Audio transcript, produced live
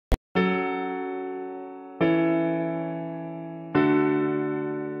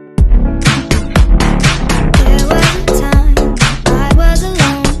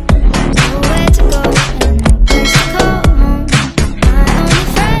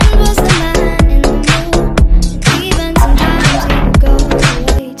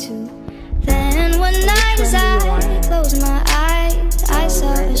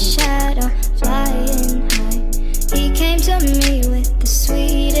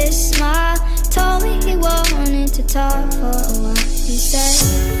used to talk for a while. He said,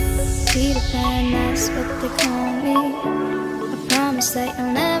 Peter Pan, that's what they call me. I promise that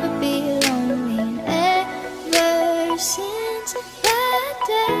you'll never be lonely. And ever since that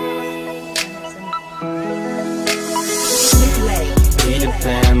day, Peter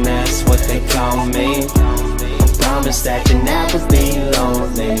Pan, that's what they call me. I promise that you'll never be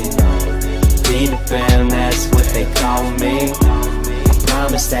lonely. Peter Pan, that's what they call me. I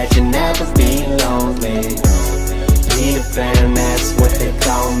promise that you'll never be lonely. Peter Pan, that's what they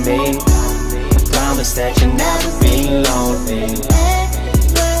call me. I promise that you'll never be lonely.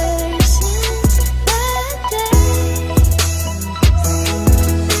 ever since that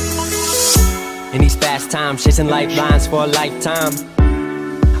day. In these fast times, chasing lifelines for a lifetime.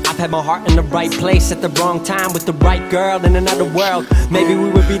 I've had my heart in the right place at the wrong time, with the right girl in another world. Maybe we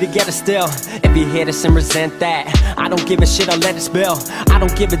would be together still, if you hate us and resent that. I don't give a shit, I'll let it spill. I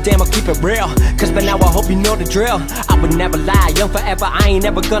don't give a damn, I'll keep it real. Cause by now I hope you know the drill. I would never lie, young forever, I ain't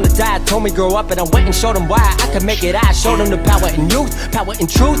ever gonna die. Told me grow up and I went and showed them why I could make it. I showed them the power in youth, power in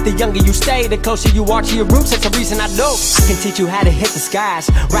truth. The younger you stay, the closer you are to your roots. That's the reason I know I can teach you how to hit the skies,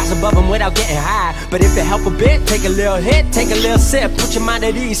 rise above them without getting high. But if it help a bit, take a little hit, take a little sip. Put your mind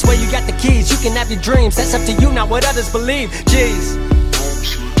at ease, swear you got the keys. You can have your dreams, that's up to you, not what others believe. Jeez,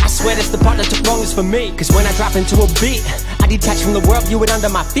 I swear that's the part that took longest for me. Cause when I drop into a beat, I detach from the world, view it under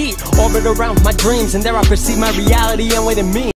my feet. Orbit around my dreams, and there I perceive my reality and way to me.